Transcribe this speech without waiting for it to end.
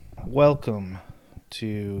Welcome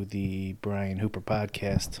to the Brian Hooper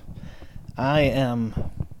podcast. I am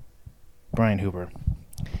Brian Hooper.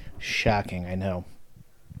 Shocking, I know.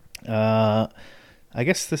 I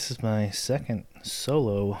guess this is my second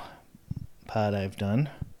solo pod I've done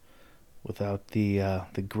without the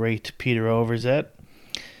great Peter Overzet.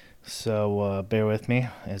 So bear with me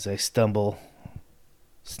as I stumble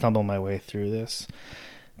my way through this.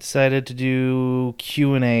 Decided to do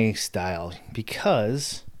Q&A style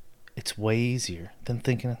because it's way easier than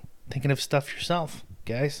thinking of stuff yourself,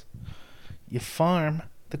 guys. You farm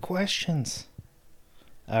the questions.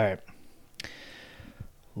 All right.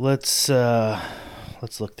 Let's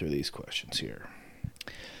look through these questions here.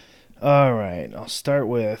 All right, I'll start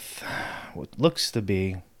with what looks to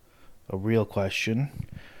be a real question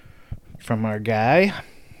from our guy,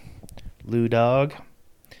 Lou Dog.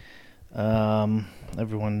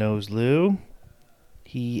 Everyone knows Lou.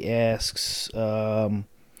 He asks,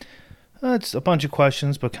 it's a bunch of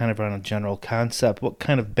questions, but kind of around a general concept. What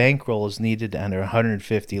kind of bankroll is needed to enter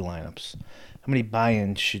 150 lineups? How many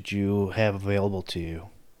buy-ins should you have available to you?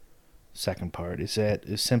 Second part, is that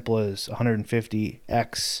as simple as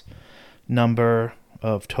 150x number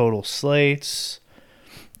of total slates?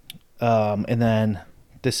 And then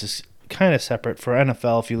this is kind of separate for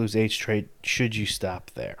NFL. If you lose 8 straight, should you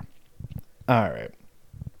stop there? All right.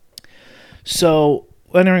 So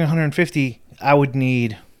entering 150, I would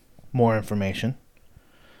need more information,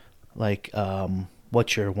 like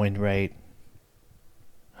what's your win rate?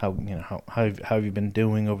 How have you been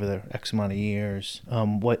doing over the X amount of years?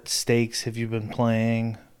 What stakes have you been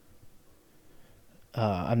playing?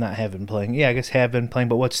 I'm not have been playing. Yeah, I guess have been playing.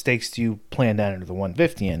 But what stakes do you plan to enter the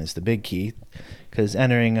 150 in is the big key, because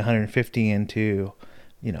entering 150 into,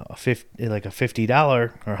 a $50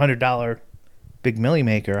 or $100 big milli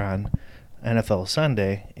maker on NFL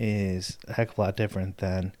Sunday is a heck of a lot different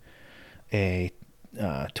than a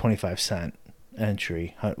 25-cent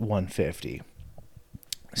entry 150.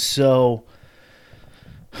 So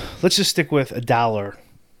let's just stick with a dollar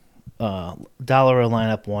a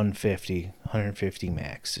lineup 150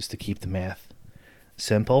 max, just to keep the math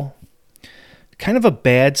simple. Kind of a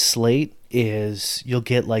bad slate is you'll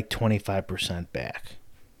get like 25% back.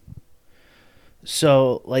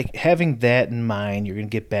 So, like, having that in mind, you're going to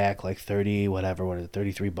get back like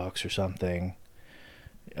 $33 or something.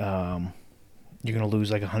 You're going to lose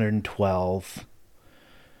like 112.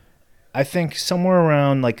 I think somewhere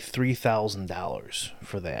around like $3,000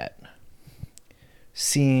 for that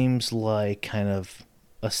seems like kind of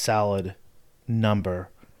a solid number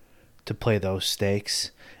to play those stakes.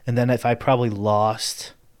 And then if I probably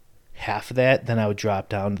lost half of that, then I would drop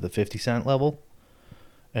down to the 50-cent level.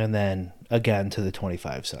 And then again to the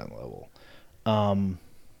 25-cent level.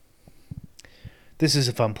 This is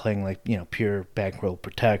if I'm playing like, pure bankroll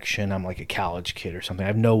protection. I'm like a college kid or something. I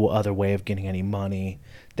have no other way of getting any money.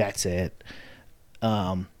 That's it.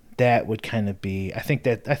 That would kind of be. I think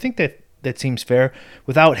that seems fair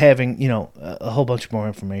without having a whole bunch more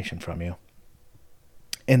information from you.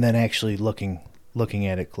 And then actually looking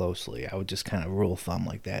at it closely, I would just kind of rule of thumb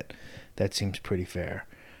like that. That seems pretty fair.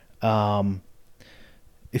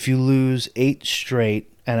 If you lose 8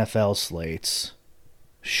 straight NFL slates,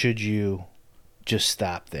 should you just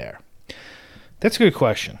stop there? That's a good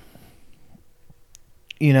question.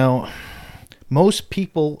 Most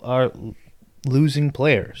people are losing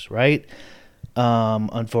players, right?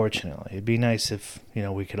 Unfortunately, it'd be nice if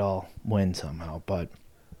we could all win somehow. But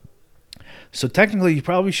so technically, you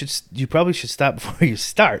probably should stop before you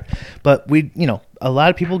start. But a lot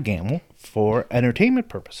of people gamble for entertainment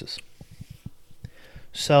purposes.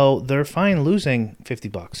 So they're fine losing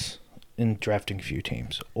 $50 in drafting a few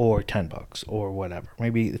teams, or $10 or whatever.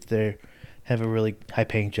 Maybe if they have a really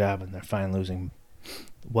high-paying job and they're fine losing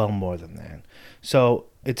well more than that. So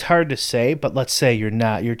it's hard to say, but let's say you're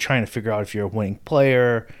not. You're trying to figure out if you're a winning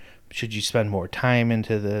player. Should you spend more time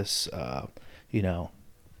into this? I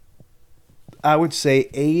would say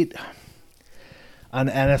 8 on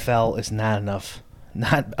NFL is not enough,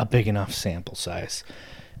 not a big enough sample size.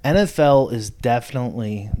 NFL is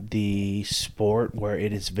definitely the sport where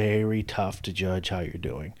it is very tough to judge how you're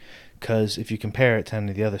doing. Because if you compare it to any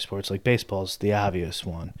of the other sports, like baseball is the obvious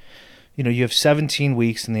one. You have 17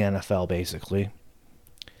 weeks in the NFL, basically,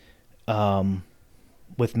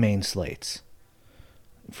 with main slates,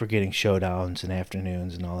 forgetting showdowns and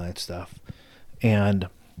afternoons and all that stuff. And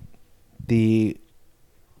the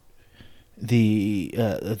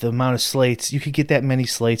amount of slates, you could get that many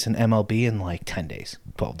slates in MLB in like 10 days,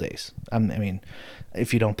 12 days. I mean,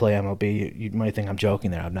 if you don't play MLB, you might think I'm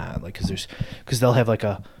joking there. I'm not, because they'll have like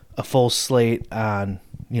a full slate on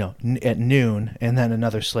at noon, and then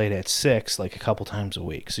another slate at 6, like a couple times a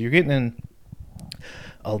week. So you're getting in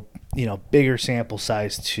a bigger sample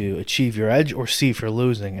size to achieve your edge or see if you're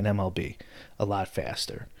losing in MLB a lot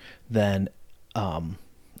faster than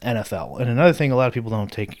NFL. And another thing a lot of people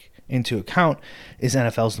don't take into account is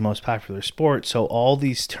NFL is the most popular sport, so all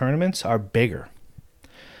these tournaments are bigger,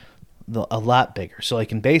 a lot bigger. So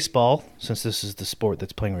like in baseball, since this is the sport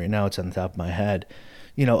that's playing right now, it's on the top of my head.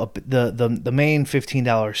 The main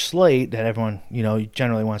 $15 slate that everyone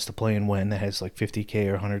generally wants to play and win, that has like $50K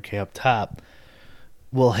or $100K up top,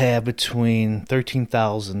 will have between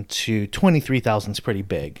 13,000 to 23,000. Is pretty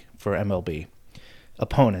big for MLB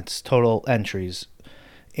opponents, total entries.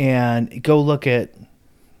 And go look at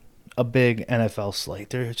a big NFL slate.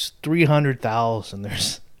 There's 300,000.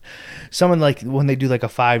 There's someone like when they do like a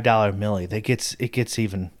 $5 milli, it gets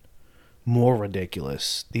even more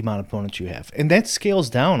ridiculous, the amount of opponents you have. And that scales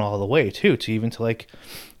down all the way too, to like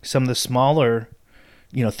some of the smaller,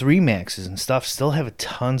 3 maxes and stuff still have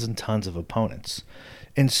tons and tons of opponents.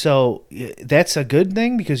 And so that's a good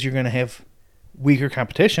thing because you're going to have weaker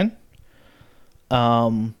competition,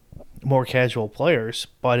 more casual players,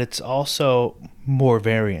 but it's also more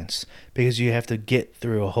variance because you have to get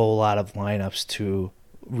through a whole lot of lineups to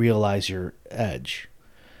realize your edge.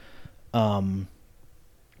 So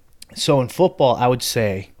in football, I would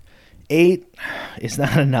say 8 is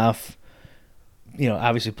not enough.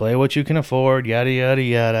 Obviously play what you can afford, yada, yada,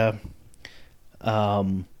 yada.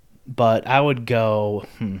 But I would go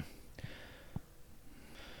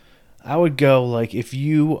like if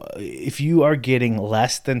you are getting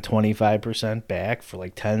less than 25% back for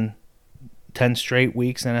like 10 straight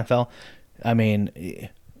weeks in NFL, I mean,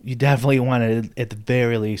 you definitely want to at the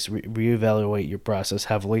very least reevaluate your process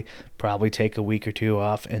heavily, probably take a week or 2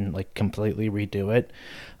 off and like completely redo it.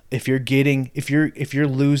 If you're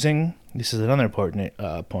losing, this is another important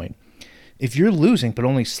point. If you're losing but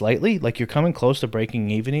only slightly, like you're coming close to breaking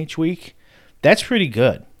even each week, that's pretty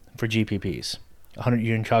good for GPPs.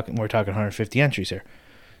 We're talking 150 entries here.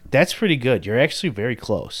 That's pretty good. You're actually very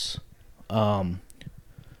close.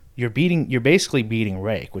 You're basically beating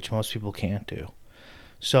rake, which most people can't do.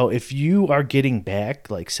 So if you are getting back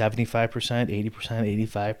like 75%, 80%,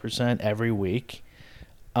 85% every week,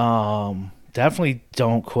 definitely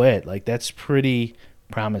don't quit. Like that's pretty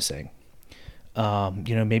promising.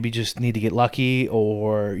 Maybe just need to get lucky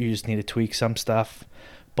or you just need to tweak some stuff.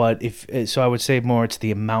 But I would say more it's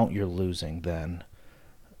the amount you're losing than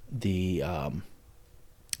the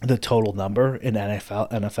total number in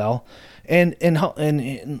NFL. And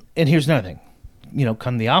here's another thing.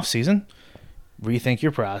 Come the off season, rethink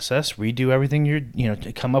your process, redo everything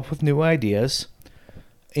to come up with new ideas.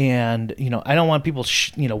 And, I don't want people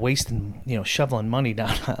wasting, shoveling money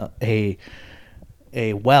down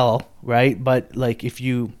a well, right? But like if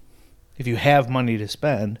you have money to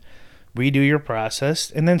spend, redo your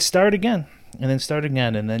process and then start again and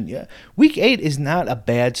then week 8 is not a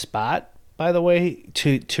bad spot, by the way,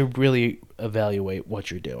 to really evaluate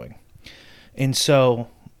what you're doing. And so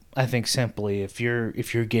I think simply if you're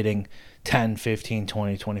getting 10, 15,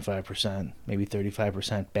 20, 25%, maybe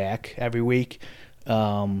 35% back every week,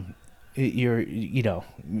 you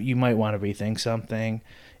might want to rethink something.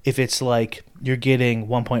 If it's like you're getting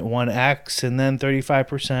 1.1x and then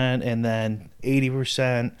 35% and then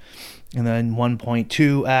 80% and then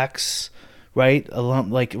 1.2x, right?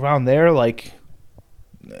 Like around there, like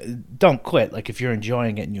don't quit. Like if you're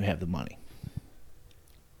enjoying it and you have the money.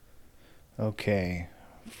 Okay,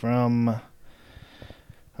 from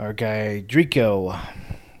our guy Drico.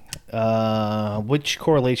 Which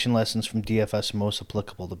correlation lessons from DFS are most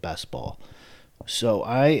applicable to best ball? So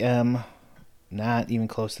I am not even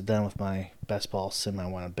close to done with my best ball sim I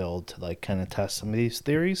want to build to like kind of test some of these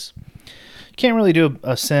theories. Can't really do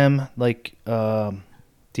a sim like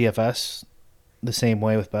DFS the same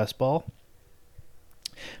way with best ball.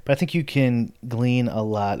 But I think you can glean a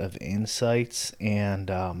lot of insights and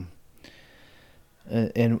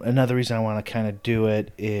another reason I want to kind of do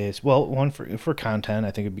it is, well, one for content.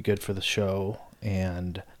 I think it'd be good for the show.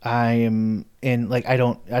 And I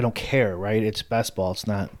don't care, right? It's best ball. It's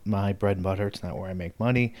not my bread and butter. It's not where I make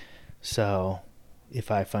money. So if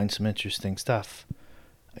I find some interesting stuff,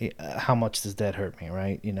 how much does that hurt me,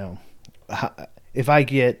 right? If I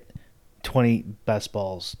get 20 best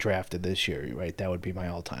balls drafted this year, right, that would be my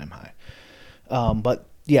all-time high. But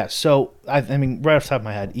yeah, so I mean, right off the top of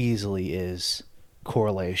my head, easily is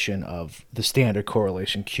correlation of the standard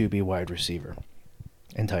correlation QB, wide receiver,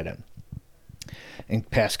 and tight end. And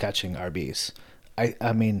pass catching RBs.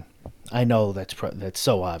 I mean, I know that's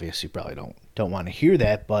so obvious. You probably don't want to hear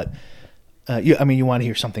that, but I mean, you want to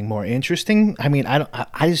hear something more interesting? I mean,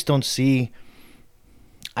 I just don't see.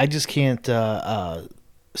 I just can't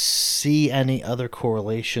see any other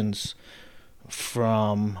correlations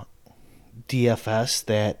from DFS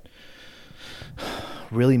that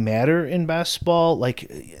really matter in basketball. Like,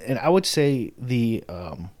 and I would say the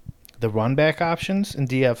run back options in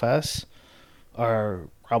DFS are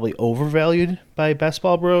probably overvalued by best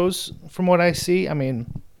ball bros from what I see. I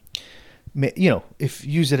mean, if you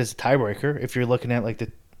use it as a tiebreaker, if you're looking at like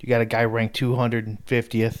you got a guy ranked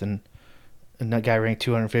 250th and that guy ranked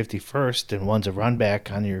 251st, and one's a run back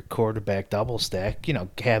on your quarterback double stack,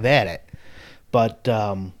 have at it. But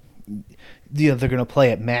they're going to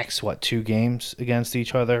play at max 2 games against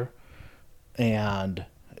each other, and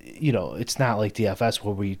it's not like DFS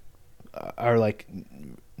where we are like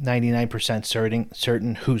 99%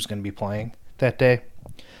 certain who's going to be playing that day.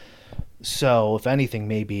 So if anything,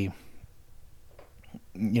 maybe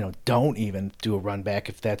don't even do a run back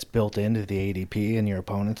if that's built into the ADP and your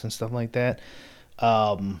opponents and stuff like that.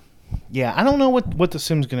 Yeah, I don't know what the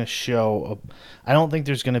sim's going to show. I don't think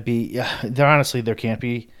there's going to be. There can't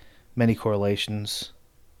be many correlations.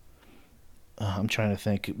 I'm trying to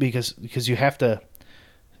think because you have to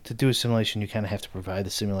do a simulation. You kind of have to provide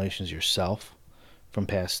the simulations yourself from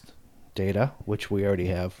past data, which we already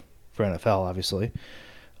have for NFL, obviously.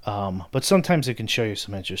 But sometimes it can show you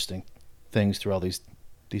some interesting things through all these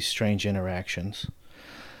strange interactions.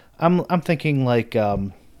 I'm thinking like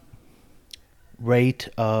rate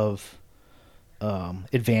of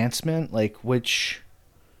advancement, like which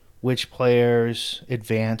players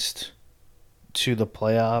advanced to the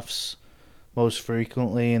playoffs most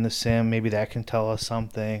frequently in the sim. Maybe that can tell us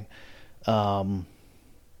something. Advanced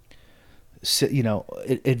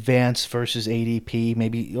versus ADP,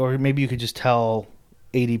 maybe you could just tell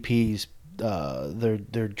ADPs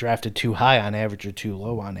they're drafted too high on average or too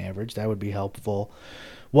low on average. That would be helpful.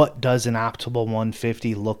 What does an optimal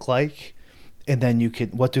 150 look like? And then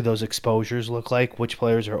what do those exposures look like? Which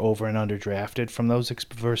players are over and under drafted from those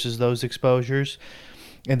versus those exposures?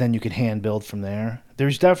 And then you can hand build from there.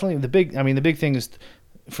 There's definitely the big thing is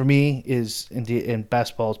for me is in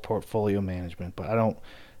best ball's portfolio management, but I don't.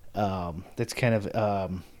 That's kind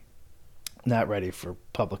of not ready for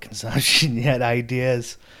public consumption yet.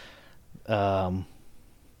 Ideas. Maybe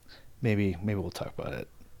we'll talk about it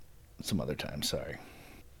some other time. Sorry.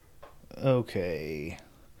 Okay.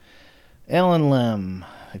 Alan Lem,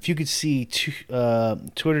 if you could see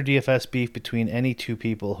Twitter DFS beef between any two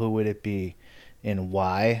people, who would it be and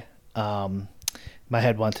why? My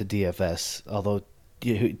head went to DFS, although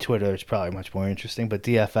Twitter is probably much more interesting, but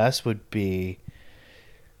DFS would be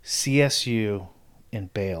CSU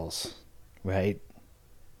and Bales, right?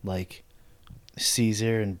 Like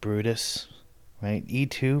Caesar and Brutus, right?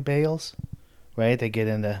 E2 Bales, right? They get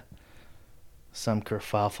into some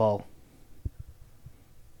kerfuffle.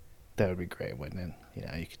 That would be great, wouldn't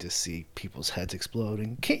it? You could just see people's heads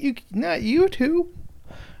exploding. Can't you? Not you two.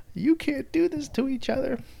 You can't do this to each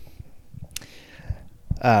other.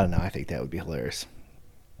 I don't know. I think that would be hilarious.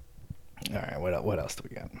 All right, what else do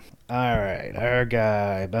we got? All right, our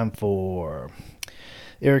guy, Ben4.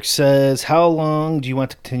 Eric says, how long do you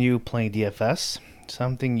want to continue playing DFS?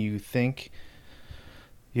 Something you think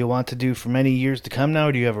you'll want to do for many years to come now,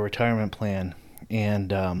 or do you have a retirement plan?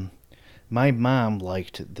 And my mom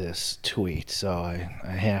liked this tweet, so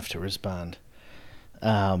I have to respond.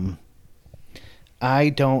 I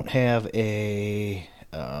don't have a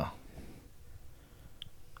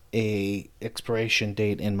expiration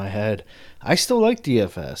date in my head. I still like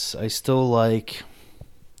DFS.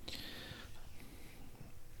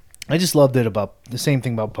 I just loved it about the same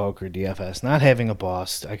thing about poker, DFS. Not having a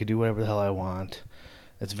boss. I could do whatever the hell I want.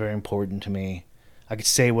 That's very important to me. I could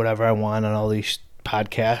say whatever I want on all these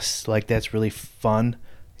podcasts. Like, that's really fun.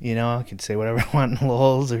 I can say whatever I want in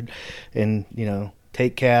LOLs and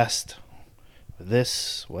TakeCast,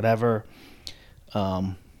 this, whatever.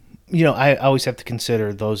 I always have to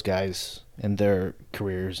consider those guys and their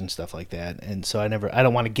careers and stuff like that. And so I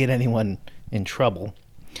don't want to get anyone in trouble.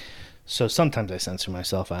 So sometimes I censor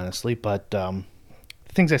myself, honestly, but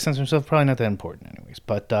things I censor myself are probably not that important anyways.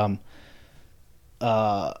 But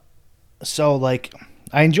so like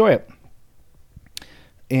I enjoy it.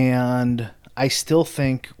 And I still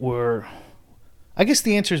think I guess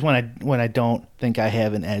the answer is when I don't think I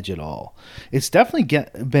have an edge at all. It's definitely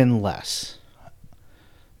been less.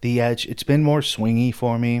 The edge, it's been more swingy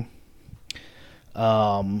for me.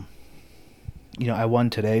 I won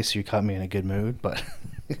today, so you caught me in a good mood. But,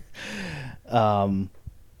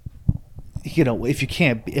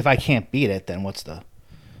 if I can't beat it, then what's the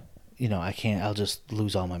I'll just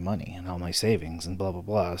lose all my money and all my savings and blah, blah,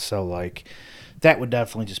 blah. So, like, that would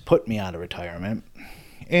definitely just put me out of retirement.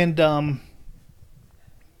 And,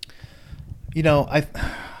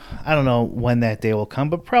 I don't know when that day will come,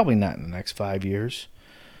 but probably not in the next 5 years.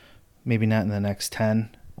 Maybe not in the next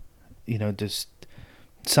 10. Just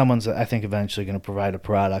someone's, I think, eventually going to provide a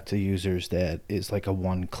product to users that is like a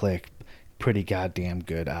one-click, pretty goddamn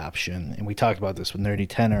good option. And we talked about this with Nerdy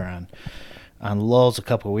Tenor on Lulz a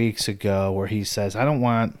couple of weeks ago, where he says, I don't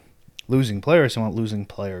want losing players. I want losing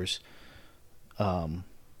players who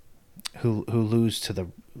lose to the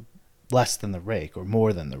less than the rake, or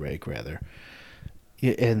more than the rake, rather.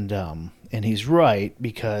 And he's right,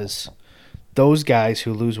 because those guys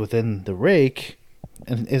who lose within the rake,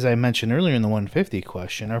 and as I mentioned earlier in the 150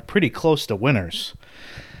 question, are pretty close to winners.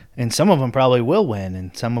 And some of them probably will win,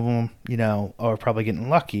 and some of them, are probably getting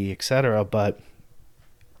lucky, etc. But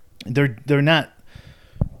they're not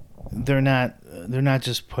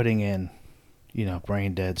just putting in,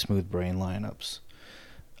 brain dead, smooth brain lineups,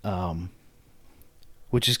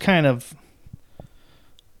 which is kind of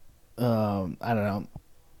I don't know,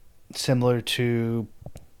 similar to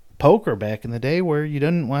poker back in the day, where you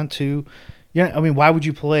didn't want to. Why would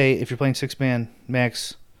you play if you're playing six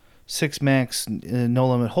max, no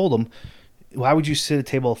limit hold'em? Why would you sit at a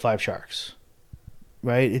table of five sharks?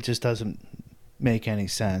 Right? It just doesn't make any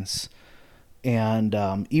sense. And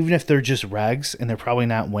even if they're just regs and they're probably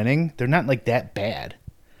not winning, they're not like that bad.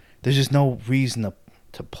 There's just no reason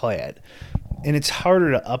to play it. And it's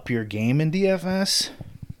harder to up your game in DFS,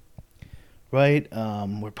 right?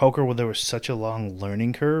 Where poker, where there was such a long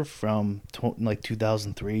learning curve from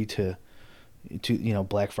 2003 to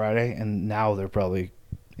Black Friday, and now they're probably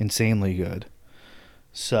insanely good.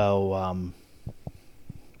 So I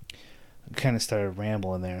kind of started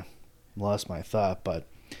rambling there, lost my thought, but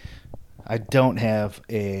I don't have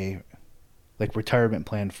a retirement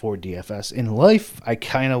plan for DFS. In life, I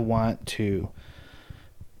kind of want to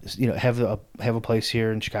have a place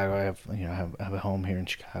here in Chicago. I have a home here in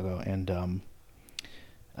Chicago, and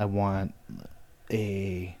I want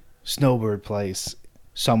a snowbird place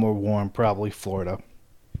somewhere warm, probably Florida,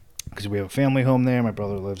 because we have a family home there. My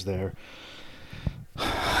brother lives there.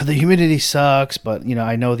 The humidity sucks, but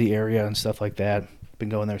I know the area and stuff like that. Been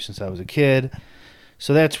going there since I was a kid.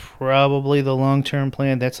 So that's probably the long-term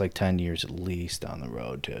plan. That's like 10 years at least down the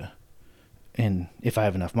road and if I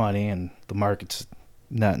have enough money and the market's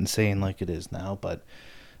not insane like it is now, but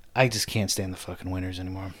I just can't stand the fucking winters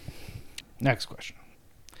anymore. Next question.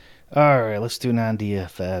 All right, let's do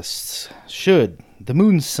non-DFS. The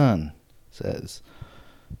Moon Sun says,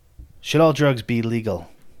 should all drugs be legal?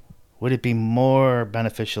 Would it be more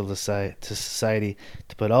beneficial to society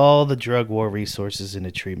to put all the drug war resources into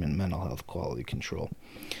treatment, mental health, quality control,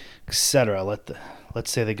 etc.?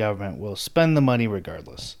 Let's say the government will spend the money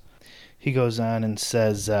regardless. He goes on and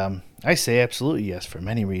says, I say absolutely yes for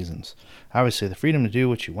many reasons. Obviously, the freedom to do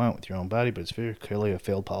what you want with your own body, but it's very clearly a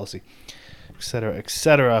failed policy, etc.,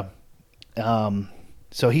 etc.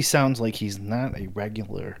 So he sounds like he's not a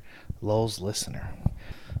regular Lulz listener.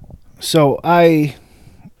 So I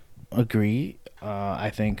agree. I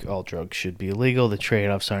think all drugs should be illegal. The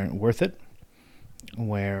trade-offs aren't worth it.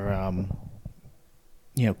 Where,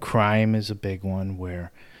 crime is a big one,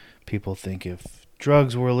 where people think if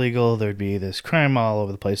drugs were illegal, there'd be this crime all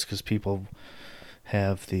over the place because people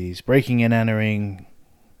have these breaking and entering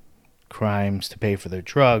crimes to pay for their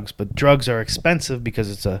drugs. But drugs are expensive because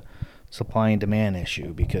it's a supply and demand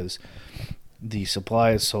issue, because the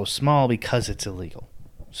supply is so small because it's illegal.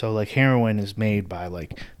 So, heroin is made by,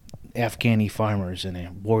 Afghani farmers in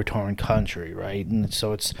a war-torn country, right? And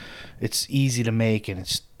so it's easy to make and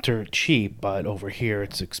it's dirt cheap, but over here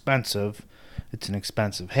it's expensive. It's an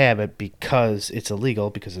expensive habit because it's illegal,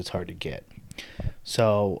 because it's hard to get.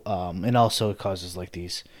 So and also it causes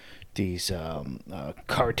these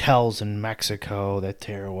cartels in Mexico that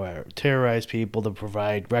terrorize people to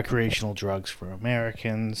provide recreational drugs for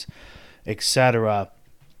Americans, etc.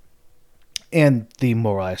 And the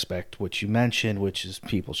moral aspect, which you mentioned, which is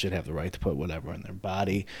people should have the right to put whatever in their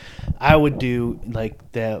body. I would do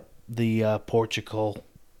the Portugal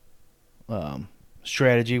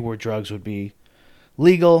strategy, where drugs would be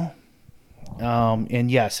legal.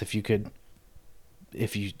 And yes, if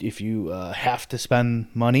you have to spend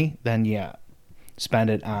money, then yeah, spend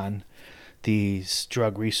it on these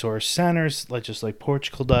drug resource centers, just like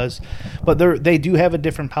Portugal does. But they do have a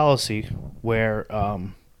different policy where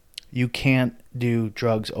you can't do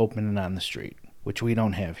drugs open and on the street, which we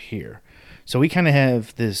don't have here. So we kind of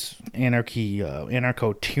have this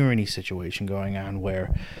anarcho-tyranny situation going on,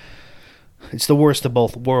 where it's the worst of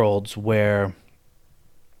both worlds, where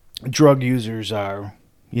drug users are,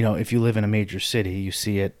 if you live in a major city, you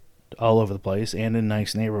see it all over the place and in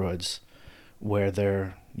nice neighborhoods where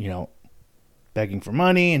they're, begging for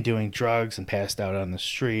money and doing drugs and passed out on the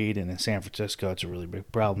street. And in San Francisco, it's a really big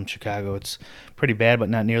problem. Chicago, it's pretty bad, but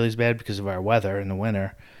not nearly as bad because of our weather in the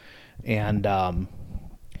winter. And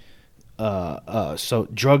so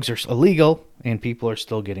drugs are illegal, and people are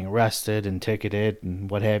still getting arrested and ticketed and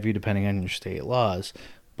what have you, depending on your state laws.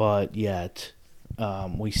 But yet,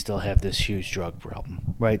 we still have this huge drug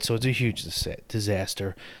problem, right? So it's a huge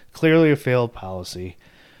disaster. Clearly a failed policy.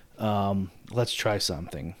 Let's try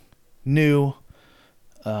something new,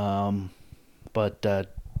 but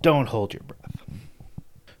don't hold your breath.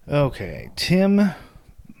 Okay, Tim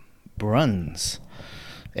Bruns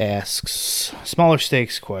asks, smaller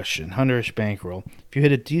stakes question, 100-ish bankroll. If you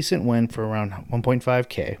hit a decent win for around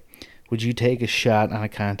 1.5K, would you take a shot on a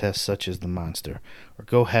contest such as the Monster, or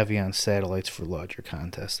go heavy on satellites for larger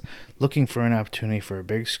contests, looking for an opportunity for a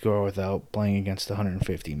big score without playing against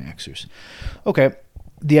 150 maxers? Okay,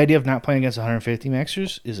 the idea of not playing against 150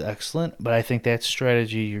 maxers is excellent, but I think that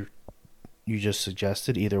strategy you just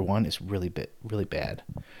suggested, either one, is really bad.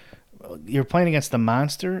 You're playing against the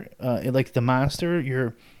Monster,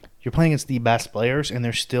 you're playing against the best players, and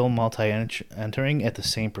they're still multi-entering at the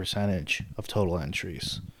same percentage of total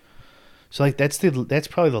entries. So that's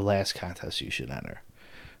probably the last contest you should enter.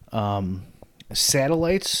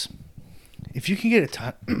 Satellites, if you can get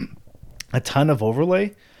a ton of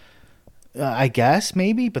overlay, I guess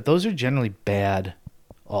maybe, but those are generally bad.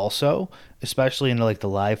 Also, especially into like the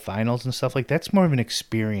live finals and stuff, like that's more of an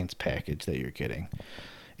experience package that you're getting.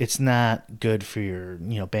 It's not good for your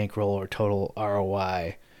bankroll or total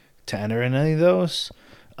ROI to enter in any of those.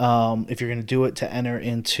 If you're going to do it to enter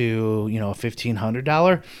into a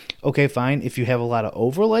 $1,500, okay, fine. If you have a lot of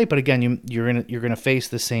overlay, but again, you're gonna face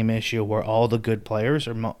the same issue where all the good players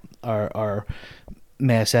are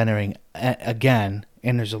mass entering again,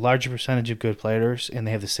 and there's a larger percentage of good players, and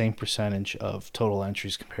they have the same percentage of total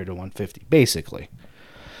entries compared to 150, basically.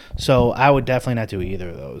 So I would definitely not do either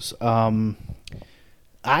of those.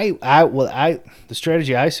 The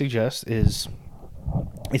strategy I suggest is,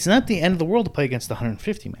 it's not the end of the world to play against the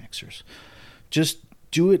 150 maxers. Just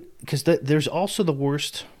do it, because there's also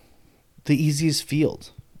the easiest field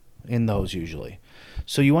in those usually.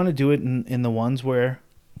 So you want to do it in the ones where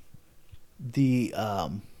the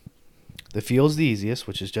field's the easiest,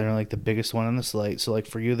 which is generally like the biggest one on the slate. So like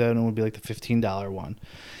for you, that would be like the $15 one,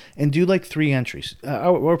 and do like 3 entries,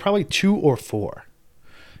 or probably 2 or 4,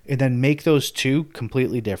 and then make those 2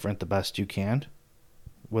 completely different the best you can,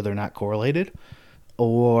 where they're not correlated.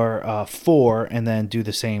 Or 4, and then do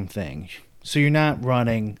the same thing. So you're not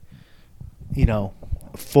running,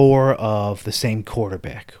 4 of the same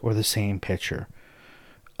quarterback or the same pitcher.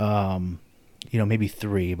 Maybe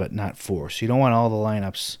 3, but not 4. So you don't want all the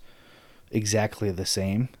lineups exactly the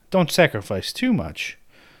same. Don't sacrifice too much.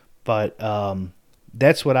 But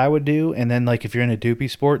that's what I would do. And then, like, if you're in a dupey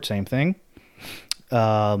sport, same thing.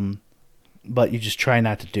 But you just try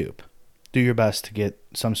not to dupe. Do your best to get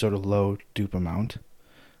some sort of low dupe amount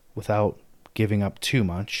without giving up too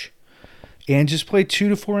much, and just play 2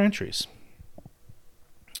 to 4 entries.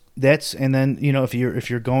 And then if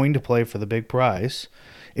you're going to play for the big prize,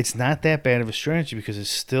 it's not that bad of a strategy because it's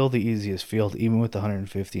still the easiest field, even with the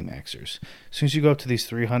 150 maxers. As soon as you go up to these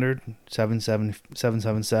 300,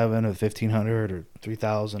 777, or 1500, or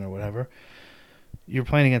 3000, or whatever, you're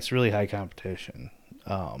playing against really high competition.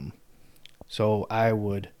 So I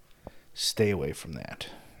would stay away from that.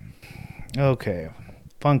 Okay.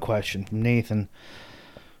 Fun question from Nathan.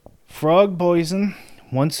 Frog poison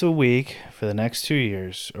once a week for the next 2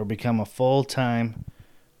 years, or become a full-time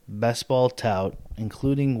best ball tout,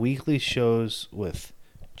 including weekly shows with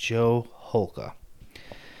Joe Holka.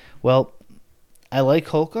 Well, I like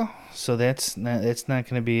Holka, so that's not going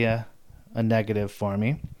to be a negative for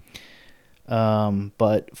me.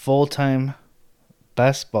 But full-time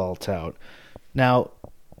best ball tout. Now,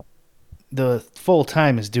 the full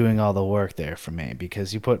time is doing all the work there for me,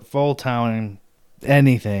 because you put full time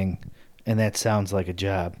anything, and that sounds like a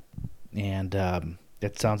job, and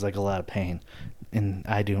that sounds like a lot of pain, and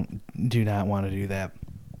I do not want to do that.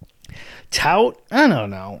 Tout, I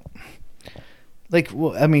don't know. Like,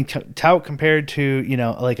 well, I mean, tout compared to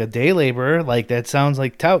like a day laborer, like that sounds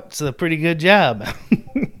like tout's a pretty good job.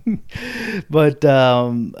 But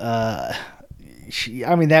I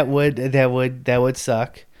mean that would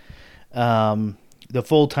suck. The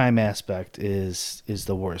full-time aspect is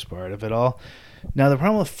the worst part of it all. Now, the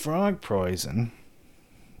problem with frog poison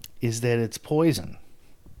is that it's poison.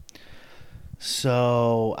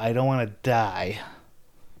 So I don't want to die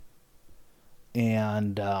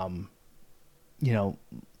and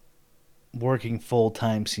working full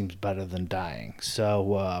time seems better than dying.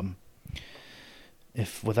 So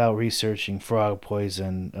if without researching frog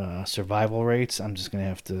poison survival rates, I'm just gonna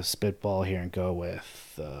have to spitball here and go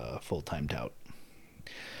with full time tout.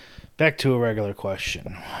 Back to a regular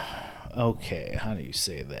question. Okay, how do you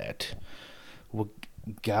say that?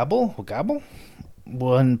 Gobble?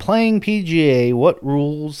 When playing PGA, what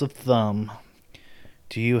rules of thumb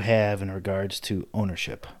do you have in regards to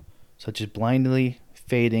ownership, such as blindly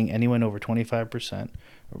fading anyone over 25%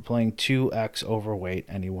 or playing 2x overweight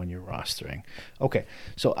anyone you're rostering? Okay,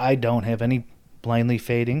 so I don't have any blindly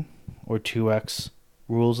fading or 2x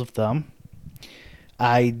rules of thumb.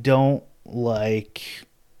 I don't like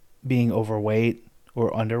being overweight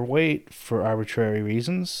or underweight for arbitrary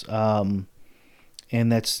reasons. And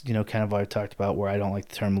that's, kind of what I talked about where I don't like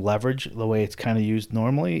the term leverage. The way it's kind of used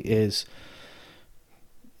normally is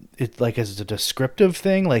it's like as a descriptive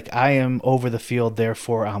thing, like I am over the field,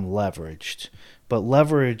 therefore I'm leveraged. But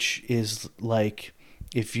leverage is like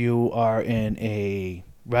if you are in a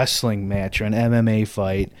wrestling match or an MMA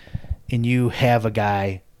fight and you have a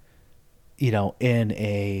guy, in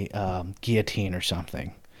a guillotine or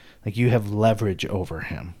something. Like you have leverage over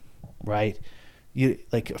him, right? You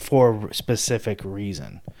like for a specific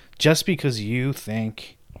reason. Just because you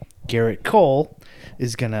think Garrett Cole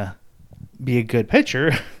is gonna be a good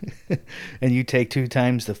pitcher, and you take 2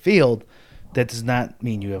 times the field, that does not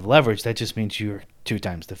mean you have leverage. That just means you're 2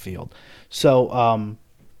 times the field. So,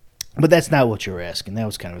 but that's not what you were asking. That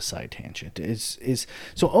was kind of a side tangent.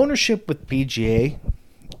 So ownership with PGA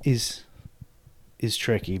is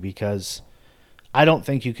tricky because I don't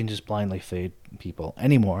think you can just blindly fade people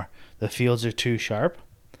anymore. The fields are too sharp,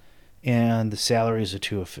 and the salaries are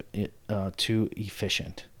too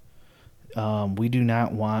efficient. We do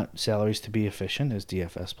not want salaries to be efficient as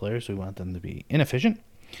DFS players. We want them to be inefficient,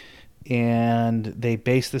 and they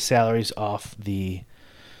base the salaries off the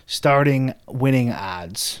starting winning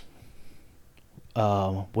odds,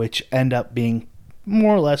 which end up being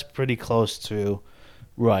more or less pretty close to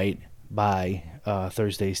right by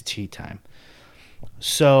Thursday's tee time.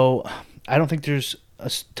 So I don't think there's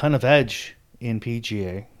a ton of edge in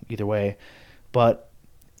PGA either way, but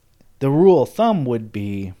the rule of thumb would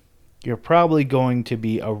be you're probably going to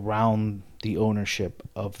be around the ownership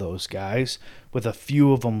of those guys with a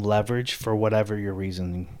few of them leverage for whatever your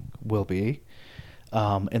reasoning will be.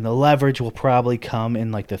 And the leverage will probably come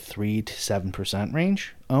in like the 3 to 7%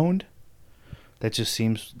 range owned. That just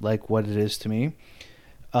seems like what it is to me.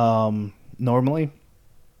 Normally,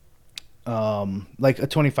 like a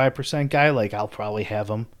 25% guy, like I'll probably have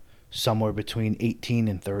him somewhere between 18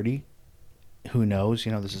 and 30. Who knows?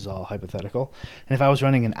 This is all hypothetical. And if I was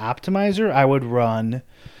running an optimizer, I would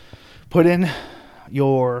put in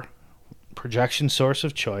your projection source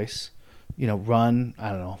of choice, run,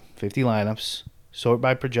 50 lineups, sort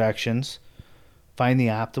by projections, find the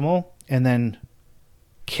optimal, and then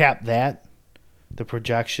cap the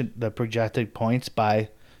projected points by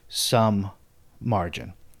some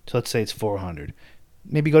margin. So let's say it's 400.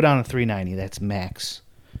 Maybe go down to 390. That's max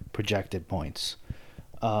projected points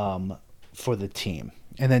for the team.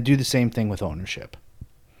 And then do the same thing with ownership.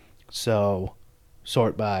 So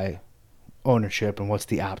sort by ownership and what's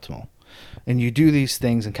the optimal. And you do these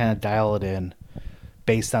things and kind of dial it in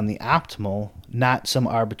based on the optimal, not some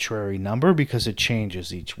arbitrary number because it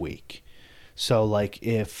changes each week. So, like,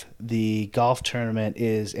 if the golf tournament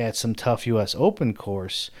is at some tough U.S. Open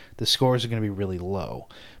course, the scores are going to be really low.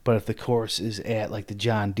 But if the course is at, like, the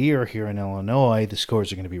John Deere here in Illinois, the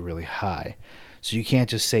scores are going to be really high. So you can't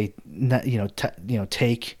just say,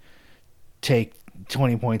 take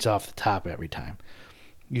 20 points off the top every time.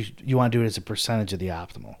 You want to do it as a percentage of the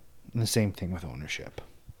optimal. And the same thing with ownership.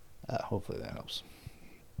 Hopefully that helps.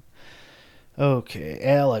 Okay,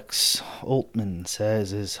 Alex Altman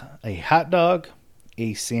says, is a hot dog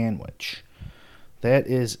a sandwich? That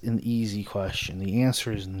is an easy question. The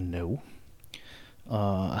answer is no.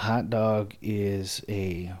 A hot dog is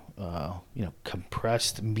a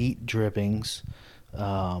compressed meat drippings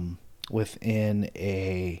within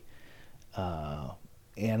a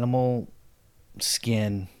animal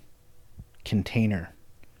skin container.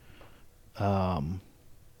 You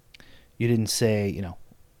didn't say,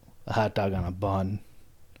 a hot dog on a bun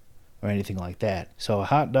or anything like that. So a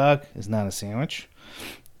hot dog is not a sandwich.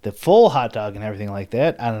 The full hot dog and everything like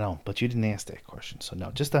that, I don't know. But you didn't ask that question. So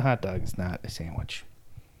no, just a hot dog is not a sandwich.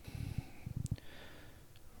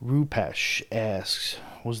 Rupesh asks,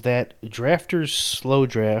 was that Drafters Slow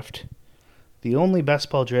Draft the only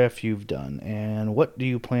best ball draft you've done? And what do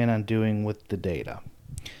you plan on doing with the data?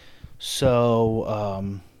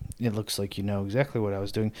 So, it looks like you know exactly what I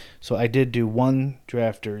was doing. So I did do one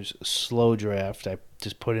drafter's slow draft. I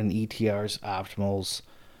just put in ETRs, optimals,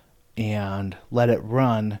 and let it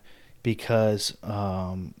run because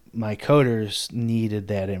my coders needed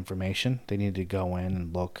that information. They needed to go in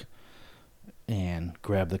and look and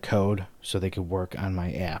grab the code so they could work on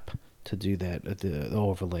my app to do that, the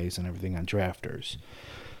overlays and everything on drafters.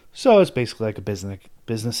 So it's basically like a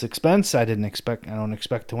business expense. I don't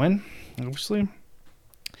expect to win, obviously.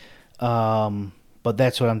 But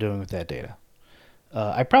that's what I'm doing with that data.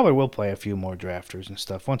 I probably will play a few more drafters and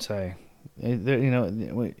stuff once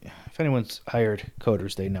if anyone's hired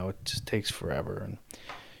coders, they know it just takes forever and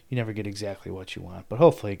you never get exactly what you want. But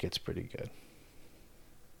hopefully it gets pretty good.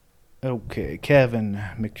 Okay, Kevin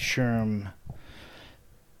McSherm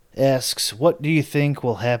asks, what do you think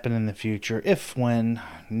will happen in the future if when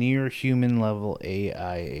near human level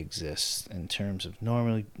AI exists in terms of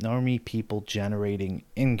normie people generating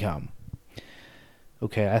income?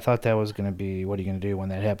 Okay, I thought that was going to be what are you going to do when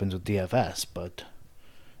that happens with DFS, but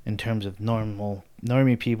in terms of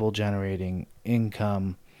normie people generating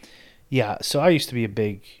income, yeah, so I used to be a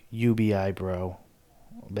big UBI bro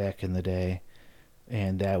back in the day,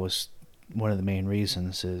 and that was one of the main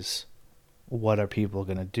reasons is what are people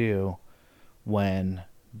going to do when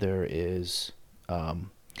there is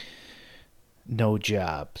no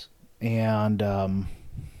jobs? And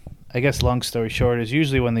I guess long story short is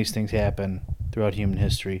usually when these things happen throughout human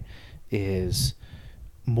history is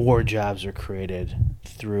more jobs are created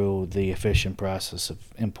through the efficient process of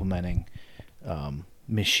implementing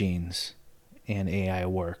machines and AI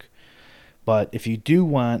work. But if you do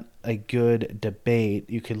want a good debate,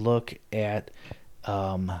 you could look at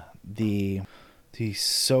the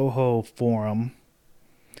Soho Forum,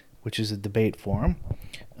 which is a debate forum,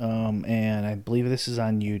 and I believe this is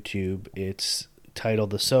on YouTube. It's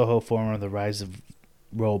titled "The Soho Forum: The Rise of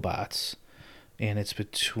Robots," and it's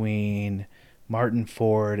between Martin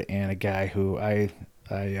Ford and a guy who I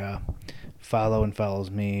follow and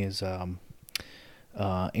follows me is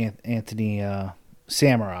Anthony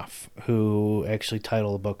Samaroff, who actually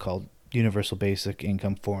titled a book called Universal Basic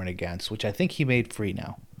Income For and Against, which I think he made free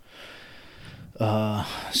now.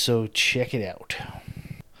 So check it out.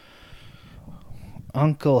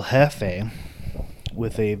 Uncle Hefe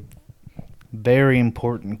with a very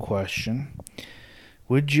important question.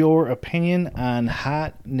 Would your opinion on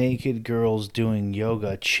hot naked girls doing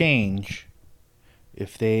yoga change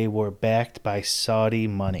if they were backed by Saudi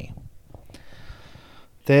money?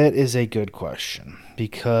 That is a good question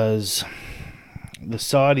because the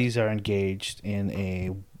Saudis are engaged in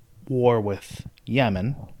a war with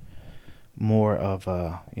Yemen, more of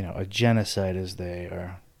a genocide as they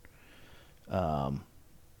are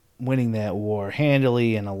winning that war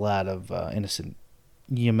handily, and a lot of innocent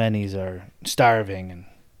Yemenis are starving and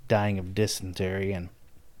dying of dysentery. And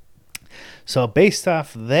so based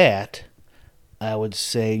off that, I would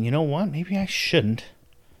say, you know what, maybe I shouldn't.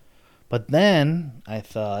 But then I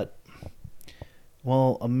thought,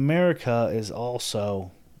 well, America is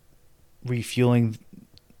also refueling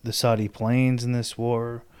the Saudi planes in this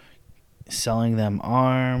war, selling them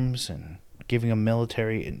arms and giving them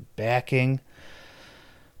military and backing.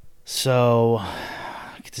 So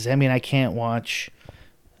does that mean I can't watch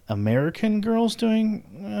American girls doing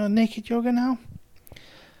naked yoga now?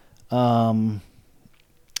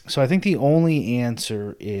 So I think the only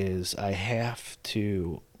answer is I have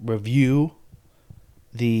to review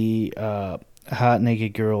the hot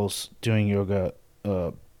naked girls doing yoga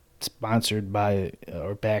sponsored by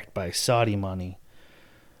or backed by Saudi money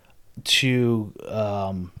to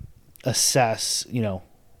assess,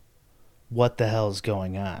 what the hell is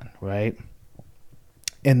going on, right?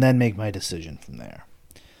 And then make my decision from there.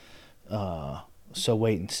 So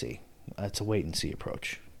wait and see. That's a wait and see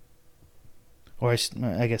approach. Or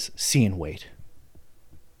I guess see and wait.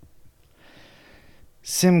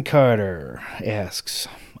 Sim Carter asks,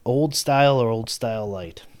 old style or old style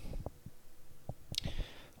light?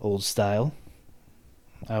 Old style,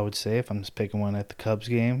 I would say, if I'm just picking one at the Cubs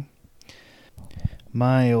game.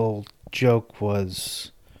 My old joke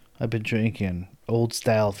was, I've been drinking old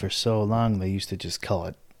style for so long, they used to just call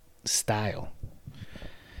it style.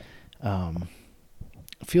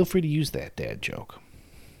 Feel free to use that dad joke.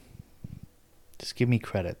 Just give me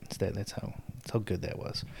credit. That's how good that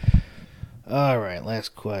was. All right,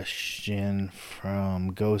 last question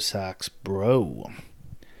from Go Sox Bro.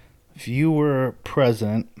 If you were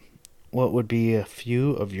president, what would be a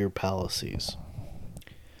few of your policies?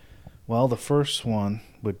 Well, the first one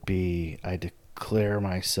would be I declare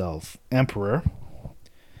myself emperor,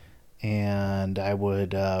 and I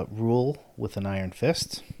would rule with an iron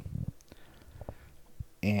fist.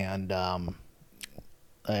 and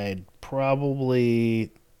I'd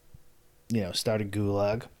probably, start a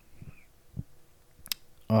gulag,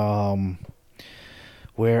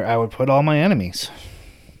 where I would put all my enemies.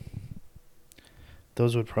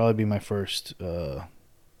 Those would probably be my first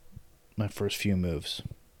few moves.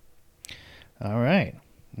 All right.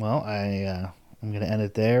 Well, I'm gonna end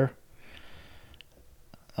it there.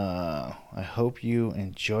 I hope you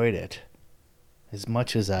enjoyed it as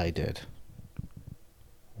much as I did.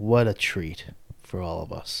 What a treat for all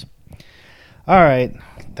of us. All right.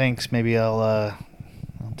 Thanks. Maybe I'll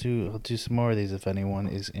do some more of these if anyone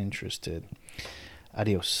is interested.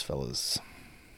 Adios, fellas.